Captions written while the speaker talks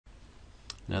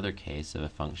another case of a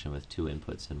function with two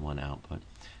inputs and one output.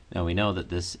 Now we know that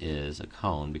this is a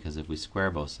cone because if we square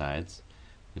both sides,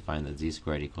 we find that z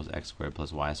squared equals x squared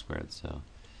plus y squared. So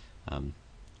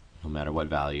no matter what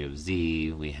value of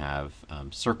z, we have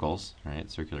circles,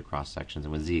 right? Circular cross sections,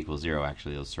 and when z equals 0,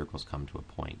 actually those circles come to a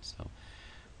point. So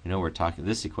we know we're talking.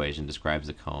 This equation describes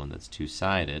a cone that's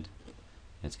two-sided.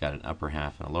 It's got an upper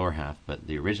half and a lower half, but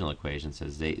the original equation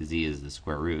says z is the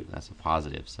square root. That's a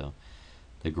positive. So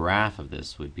the graph of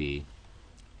this would be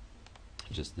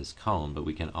just this cone, but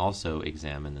we can also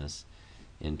examine this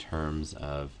in terms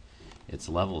of its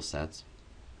level sets.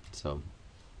 So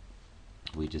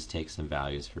we just take some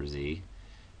values for z.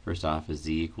 First off, is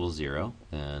z equals 0,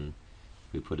 then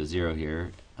if we put a 0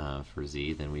 here for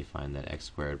z, then we find that x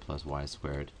squared plus y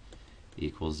squared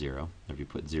equals 0. If you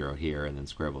put 0 here and then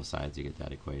square both sides, you get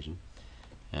that equation.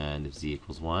 And if z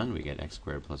equals 1, we get x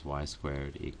squared plus y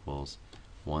squared equals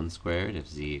 1 squared. If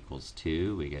z equals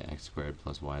 2, we get x squared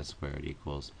plus y squared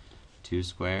equals 2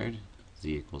 squared.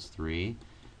 Z equals 3,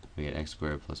 we get x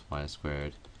squared plus y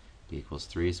squared equals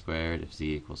 3 squared. If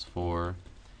z equals 4,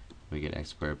 we get x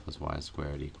squared plus y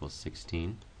squared equals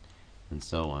 16, and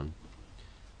so on.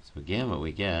 So again, what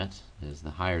we get is the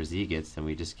higher z gets, then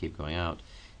we just keep going out.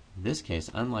 In this case,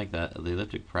 unlike the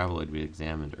elliptic paraboloid we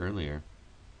examined earlier,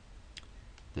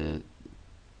 the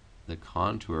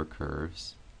contour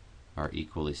curves are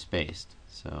equally spaced.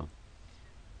 So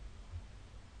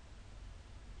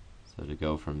to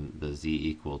go from the z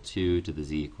equal 2 to the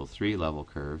z equal 3 level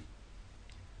curve,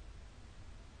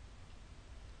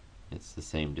 it's the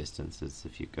same distance as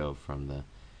if you go from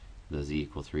the z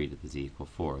equal 3 to the z equal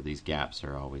 4. These gaps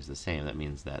are always the same. That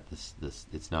means that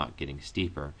it's not getting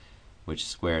steeper, which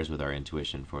squares with our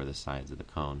intuition for the sides of the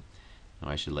cone. Now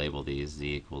I should label these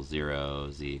z equals 0,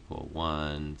 z equal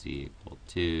 1, z equal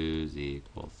 2, z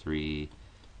equal 3,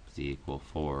 z equal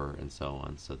 4, and so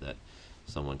on, so that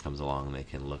someone comes along and they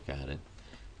can look at it.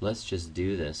 Let's just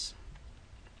do this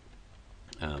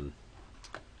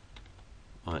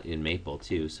in Maple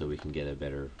too, so we can get a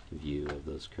better view of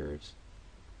those curves.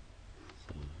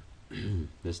 So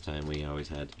this time we always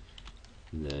had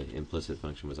the implicit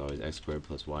function was always x squared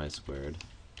plus y squared.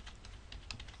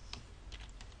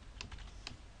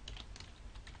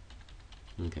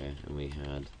 Okay, and we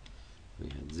had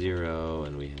 0,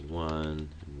 and we had 1, and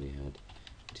we had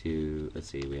 2. Let's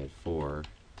see, we had 4,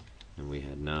 and we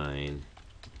had 9,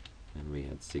 and we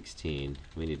had 16.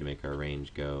 We need to make our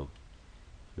range go.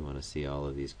 If we want to see all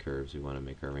of these curves, we want to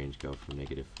make our range go from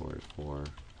 -4 to 4.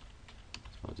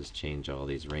 So I'll just change all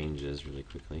these ranges really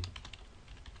quickly.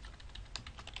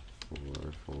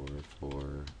 4, 4,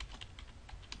 4,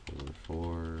 4,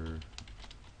 4,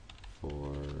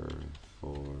 4,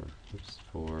 4, oops,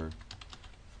 4,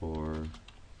 4,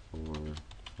 4,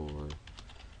 4,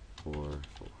 4,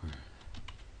 4.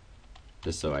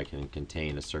 Just so I can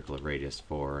contain a circle of radius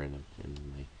 4 in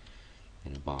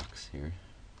a box here.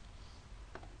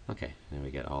 Okay, now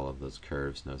we get all of those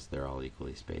curves. Notice they're all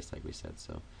equally spaced like we said.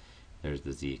 So there's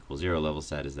the z equals 0 level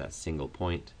set is that single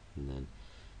point, and then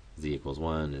z equals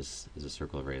 1 is a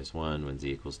circle of radius 1. When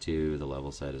z equals 2, the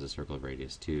level set is a circle of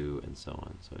radius 2, and so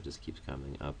on. So it just keeps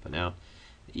coming up and out.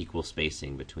 The equal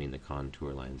spacing between the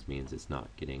contour lines means it's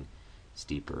not getting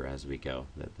steeper as we go.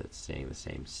 That's staying the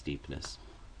same steepness.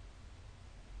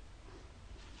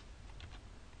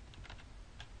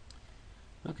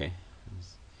 Okay,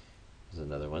 there's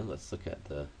another one. Let's look at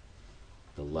the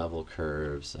level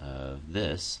curves of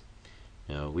this.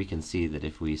 Now we can see that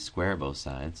if we square both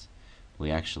sides,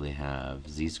 we actually have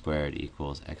z squared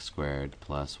equals x squared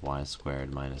plus y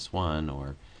squared minus 1,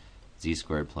 or z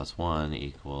squared plus 1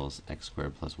 equals x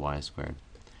squared plus y squared.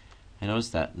 I notice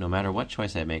that no matter what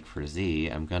choice I make for z,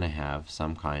 I'm going to have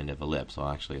some kind of ellipse. Well,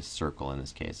 actually a circle in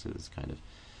this case is kind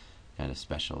of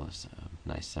special. It's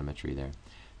nice symmetry there.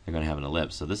 They're going to have an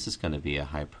ellipse. So this is going to be a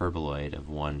hyperboloid of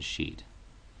one sheet.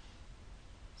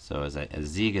 So as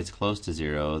z gets close to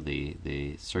 0,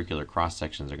 the circular cross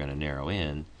sections are going to narrow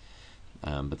in,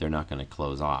 but they're not going to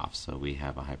close off. So we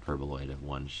have a hyperboloid of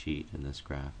one sheet in this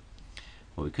graph.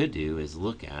 What we could do is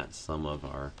look at some of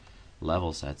our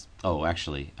level sets. Oh,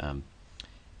 actually,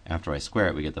 after I square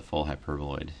it, we get the full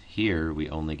hyperboloid. Here, we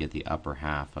only get the upper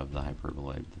half of the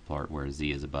hyperboloid, the part where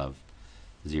z is above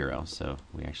 0. So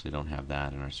we actually don't have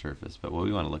that in our surface. But what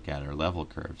we want to look at are level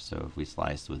curves. So if we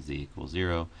slice with z equals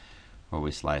 0, or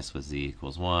we slice with z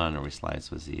equals 1, or we slice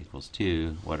with z equals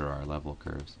 2, what are our level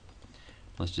curves?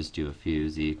 Let's just do a few.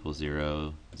 Z equals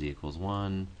 0, z equals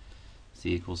 1,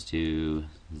 z equals 2,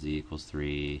 z equals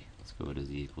 3. Let's go to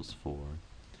z equals 4.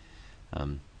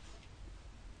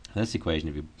 This equation,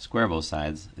 if you square both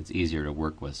sides, it's easier to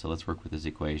work with. So let's work with this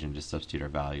equation, just substitute our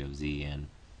value of z in.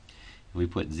 If we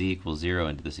put z equals 0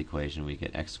 into this equation, we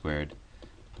get x squared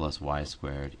plus y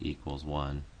squared equals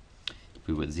 1. If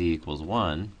we put z equals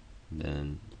 1,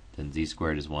 then z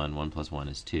squared is 1, 1 plus 1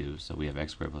 is 2, so we have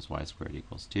x squared plus y squared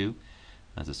equals 2.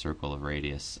 That's a circle of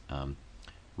radius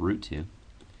root 2.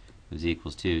 If z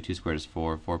equals 2, 2 squared is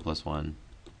 4, 4 plus 1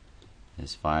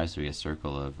 is 5, so we get a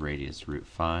circle of radius root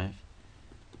 5.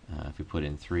 If we put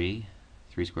in 3,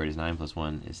 3 squared is 9 plus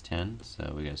 1 is 10,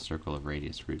 so we get a circle of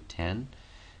radius root 10.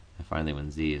 And finally, when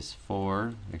z is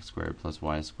 4, x squared plus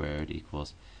y squared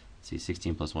equals, see,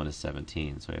 16 plus 1 is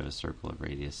 17, so we have a circle of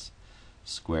radius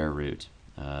square root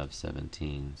of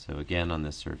 17. So again, on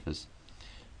this surface,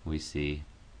 we see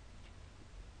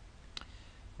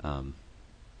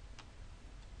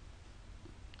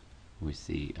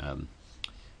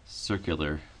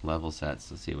circular level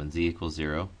sets. Let's see, when z equals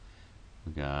 0,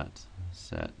 we got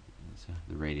set, so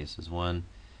the radius is 1,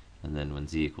 and then when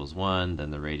z equals 1,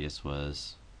 then the radius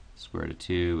was square root of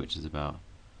 2, which is about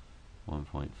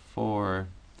 1.4.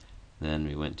 Then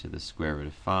we went to the square root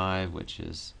of 5, which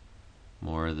is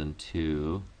more than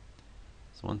 2.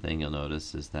 So one thing you'll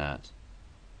notice is that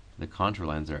the contour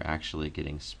lines are actually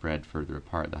getting spread further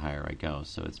apart the higher I go,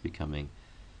 so it's becoming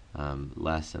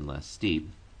less and less steep,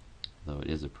 though it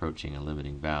is approaching a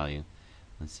limiting value.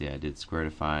 Let's see, I did square root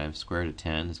of 5. Square root of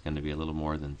 10 is going to be a little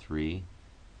more than 3,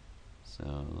 so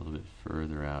a little bit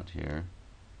further out here.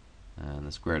 And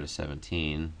the square root of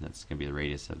 17, that's going to be the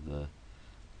radius of the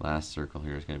last circle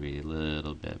here, is going to be a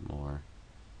little bit more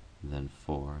than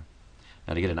 4.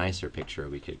 Now to get a nicer picture,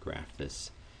 we could graph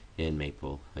this in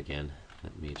Maple again.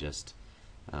 Let me just,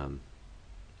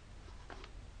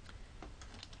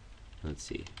 let's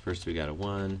see, first we got a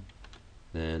 1,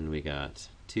 then we got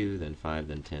 2, then 5,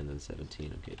 then 10, then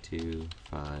 17. Okay, 2,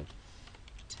 5,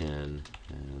 10,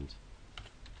 and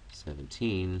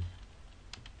 17.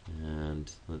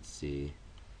 And let's see,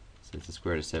 since the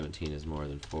square root of 17 is more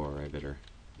than 4, I better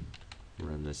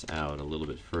run this out a little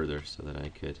bit further so that I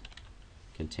could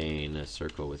contain a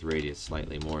circle with radius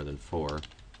slightly more than 4.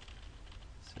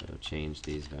 So change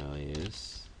these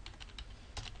values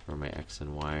for my x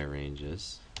and y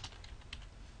ranges.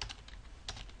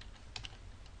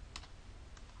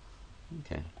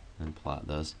 Okay, and plot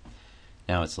those.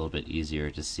 Now it's a little bit easier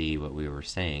to see what we were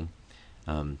saying.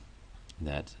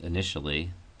 That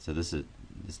initially, so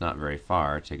it's not very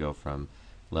far to go from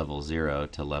level 0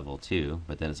 to level 2,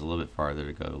 but then it's a little bit farther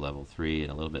to go to level 3,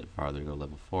 and a little bit farther to go to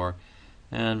level 4,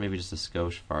 and maybe just a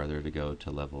skosh farther to go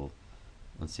to level,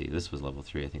 let's see, this was level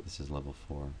 3, I think this is level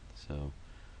 4. So,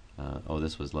 oh,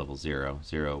 this was level 0,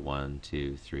 0, 1,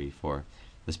 2, 3, 4.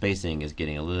 The spacing is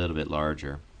getting a little bit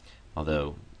larger,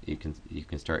 although you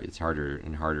can start, it's harder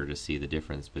and harder to see the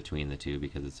difference between the two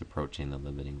because it's approaching the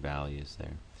limiting values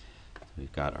there. So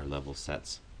we've got our level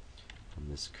sets on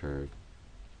this curve.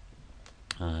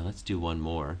 Let's do one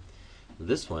more.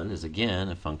 This one is again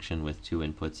a function with 2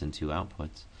 inputs and 2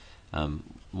 outputs.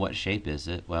 What shape is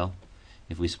it? Well,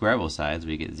 if we square both sides,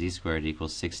 we get z squared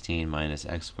equals 16 minus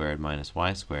x squared minus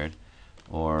y squared.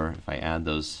 Or if I add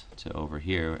those to over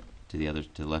here to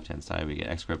the left-hand side, we get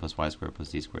x squared plus y squared plus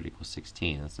z squared equals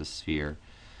 16. That's a sphere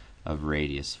of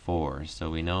radius 4.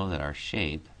 So we know that our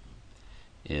shape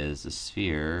is a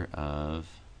sphere of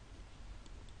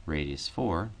radius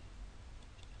 4.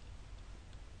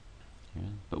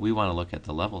 But we want to look at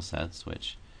the level sets,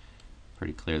 which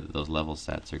pretty clear that those level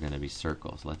sets are going to be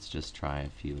circles. Let's just try a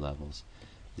few levels.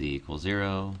 Z equals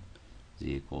 0,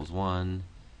 z equals 1,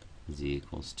 z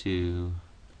equals 2,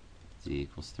 z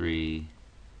equals 3,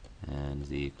 and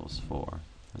z equals 4.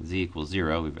 When z equals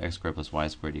 0, we have x squared plus y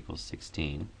squared equals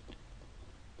 16.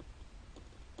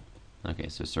 Okay,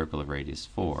 so circle of radius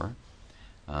 4.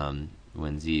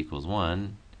 When z equals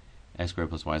 1, x squared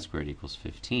plus y squared equals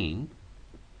 15.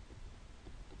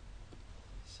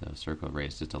 So circle of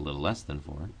radius just a little less than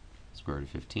 4, square root of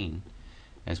 15.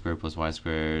 X squared plus y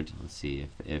squared, let's see,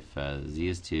 if z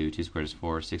is 2, 2 squared is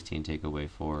 4, 16 take away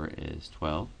 4 is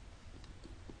 12.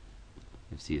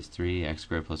 If z is 3, x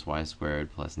squared plus y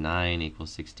squared plus 9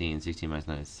 equals 16, 16 minus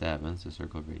 9 is 7, so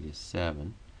circle of radius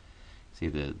 7. See,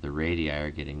 the radii are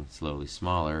getting slowly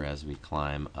smaller as we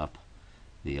climb up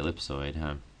the ellipsoid,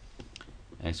 huh?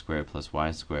 X squared plus y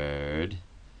squared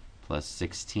plus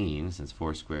 16, since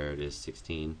 4 squared is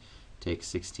 16, take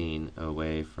 16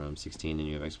 away from 16 and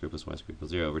you have x squared plus y squared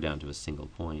equals 0. We're down to a single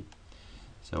point.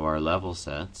 So our level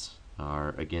sets are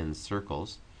again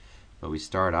circles, but we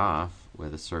start off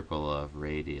with a circle of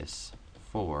radius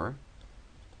 4.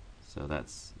 So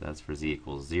that's for z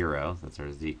equals 0. That's our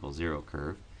z equals 0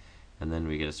 curve. And then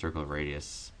we get a circle of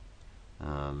radius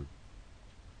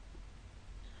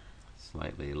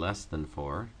slightly less than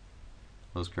 4.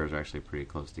 those curves are actually pretty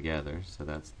close together, so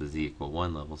that's the z equal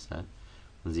 1 level set.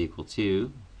 With z equal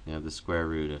 2, you have the square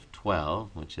root of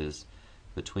 12, which is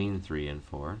between 3 and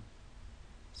 4.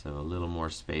 So a little more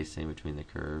spacing between the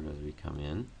curve as we come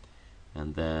in.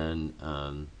 And then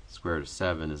square root of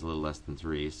 7 is a little less than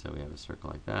 3, so we have a circle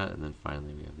like that, and then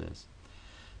finally we have this.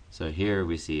 So here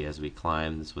we see as we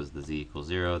climb, this was the z equals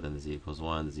 0, then the z equals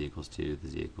 1, the z equals 2, the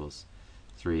z equals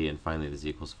 3, and finally the z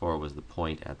equals 4 was the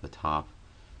point at the top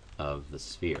of the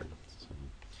sphere. So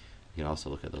you can also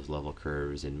look at those level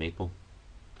curves in Maple.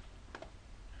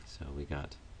 So we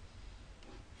got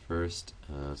first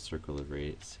circle of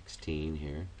radius 16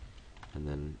 here, and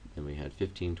then we had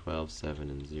 15, 12, 7,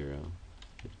 and 0.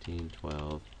 15,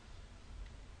 12,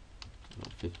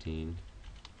 15,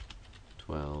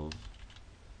 12,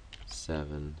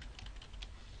 7,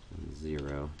 and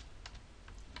 0.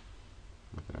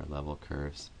 Look at our level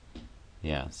curves.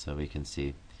 Yeah, so we can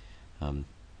see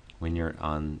when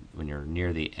you're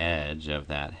near the edge of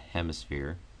that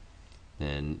hemisphere,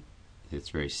 then it's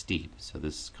very steep. So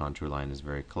this contour line is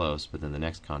very close, but then the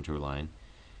next contour line,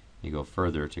 you go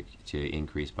further to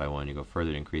increase by 1, you go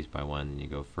further to increase by 1, and you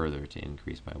go further to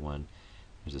increase by 1.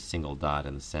 There's a single dot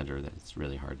in the center that it's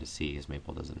really hard to see, as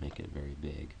Maple doesn't make it very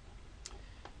big.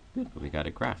 Good, but we got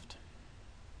it graphed.